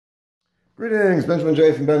Greetings, Benjamin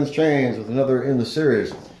J. from Ben's Chains with another in the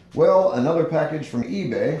series. Well, another package from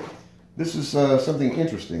eBay. This is something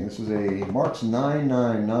interesting. This is a Marx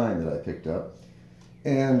 999 that I picked up.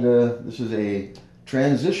 And this is a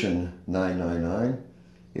transition 999.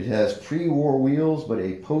 It has pre-war wheels, but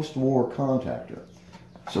a post-war contactor.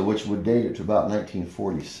 So which would date it to about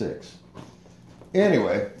 1946.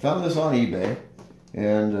 Anyway, found this on eBay.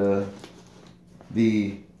 And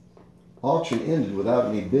the auction ended without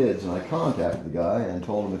any bids, and I contacted the guy and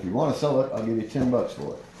told him, if you want to sell it, I'll give you 10 bucks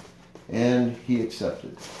for it. And he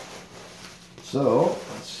accepted. So,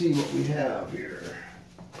 let's see what we have here.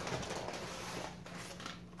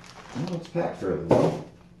 Well, it's packed fairly well.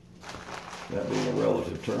 That being a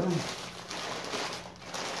relative term.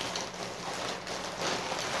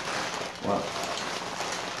 Wow.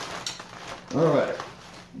 Alright,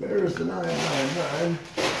 there's the 999.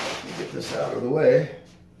 Let me get this out of the way.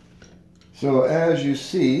 So as you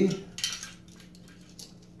see,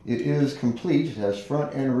 it is complete. It has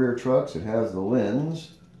front and rear trucks. It has the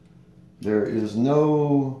lens. There is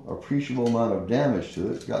no appreciable amount of damage to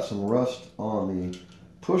it. It's got some rust on the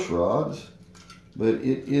push rods, but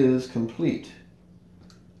it is complete.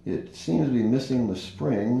 It seems to be missing the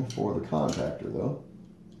spring for the contactor though.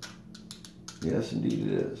 Yes, indeed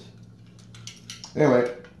it is.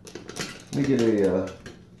 Anyway, let me get a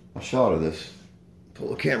shot of this.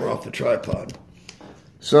 Pull the camera off the tripod.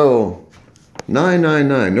 So,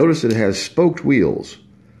 999. Notice it has spoked wheels.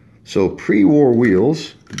 So, pre-war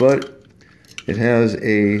wheels, but it has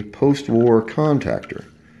a post-war contactor.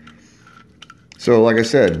 So, like I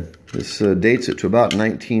said, this dates it to about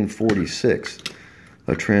 1946.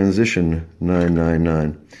 A transition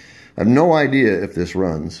 999. I have no idea if this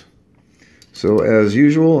runs. So, as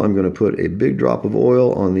usual, I'm going to put a big drop of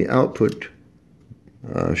oil on the output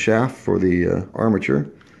shaft for the armature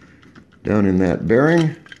down in that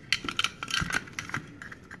bearing,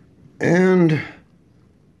 and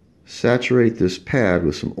saturate this pad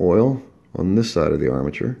with some oil on this side of the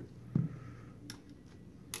armature.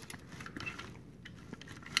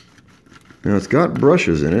 Now it's got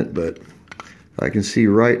brushes in it, but I can see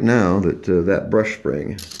right now that that brush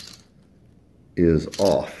spring is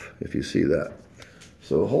off, if you see that.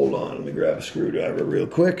 So hold on, let me grab a screwdriver real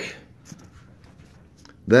quick.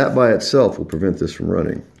 That by itself will prevent this from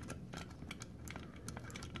running.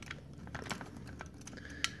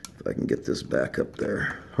 If I can get this back up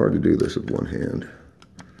there. Hard to do this with one hand.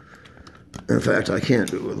 In fact, I can't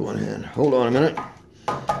do it with one hand. Hold on a minute.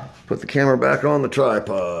 Put the camera back on the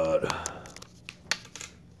tripod.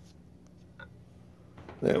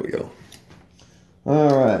 There we go.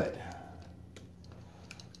 All right.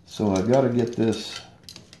 So I've got to get this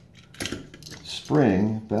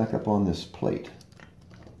spring back up on this plate.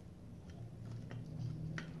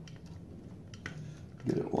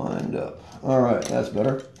 Get it lined up. All right, that's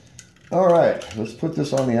better. All right, let's put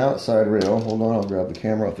this on the outside rail. Hold on, I'll grab the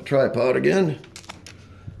camera off the tripod again.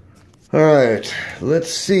 All right,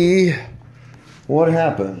 let's see what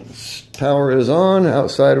happens. Power is on,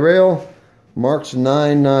 outside rail. Marx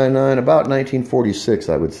 999, about 1946,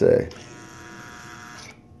 I would say.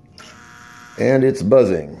 And it's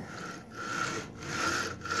buzzing.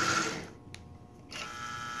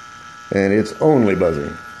 And it's only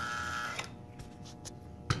buzzing.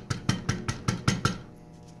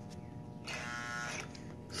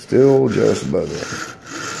 Still just buzzing.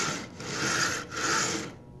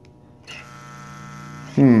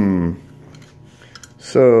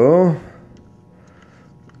 So,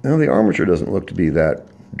 now the armature doesn't look to be that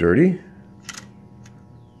dirty,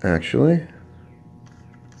 actually.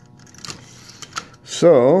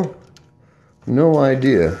 So, no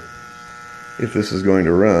idea if this is going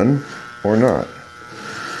to run or not.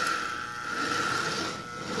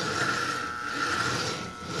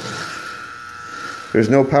 There's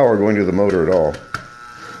no power going to the motor at all.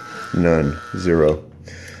 None. Zero.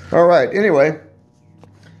 All right. Anyway,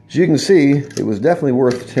 as you can see, it was definitely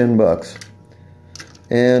worth 10 bucks.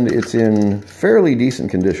 And it's in fairly decent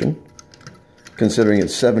condition, considering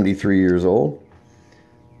it's 73 years old.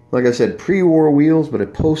 Like I said, pre-war wheels, but a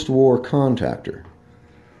post-war contactor.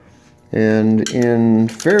 And in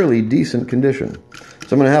fairly decent condition.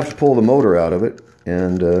 So I'm going to have to pull the motor out of it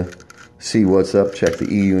and see what's up, check the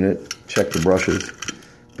E-unit, check the brushes.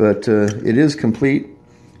 But it is complete,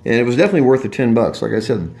 and it was definitely worth the 10 bucks. Like I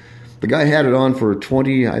said, the guy had it on for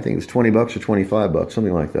 20, I think it was 20 bucks or 25 bucks,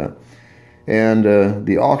 something like that. And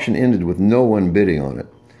the auction ended with no one bidding on it.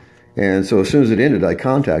 And so as soon as it ended, I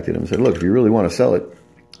contacted him and said, look, if you really want to sell it,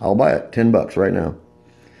 I'll buy it, 10 bucks right now.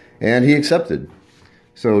 And he accepted.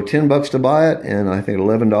 So 10 bucks to buy it, and I think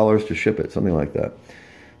 $11 to ship it, something like that.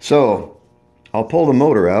 So I'll pull the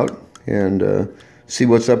motor out and see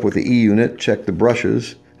what's up with the E-unit, check the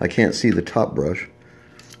brushes. I can't see the top brush,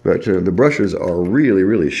 but the brushes are really,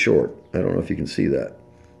 really short. I don't know if you can see that.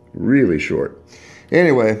 Really short.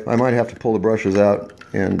 Anyway, I might have to pull the brushes out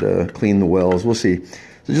and clean the wells. We'll see.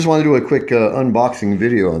 So just want to do a quick unboxing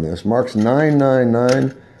video on this. Marx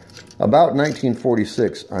 999, about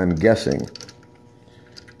 1946, I'm guessing.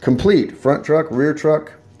 Complete, front truck, rear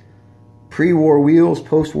truck, pre-war wheels,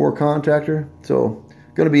 post-war contactor. So,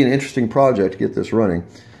 going to be an interesting project to get this running.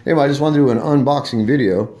 Anyway, I just wanted to do an unboxing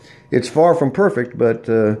video. It's far from perfect, but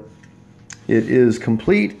it is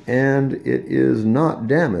complete and it is not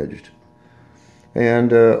damaged.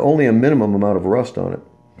 And only a minimum amount of rust on it.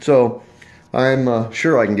 So, I'm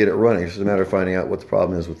sure I can get it running. It's just a matter of finding out what the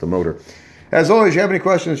problem is with the motor. As always, if you have any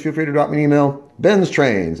questions, feel free to drop me an email,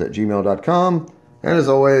 benstrains@gmail.com. And as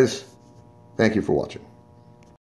always, thank you for watching.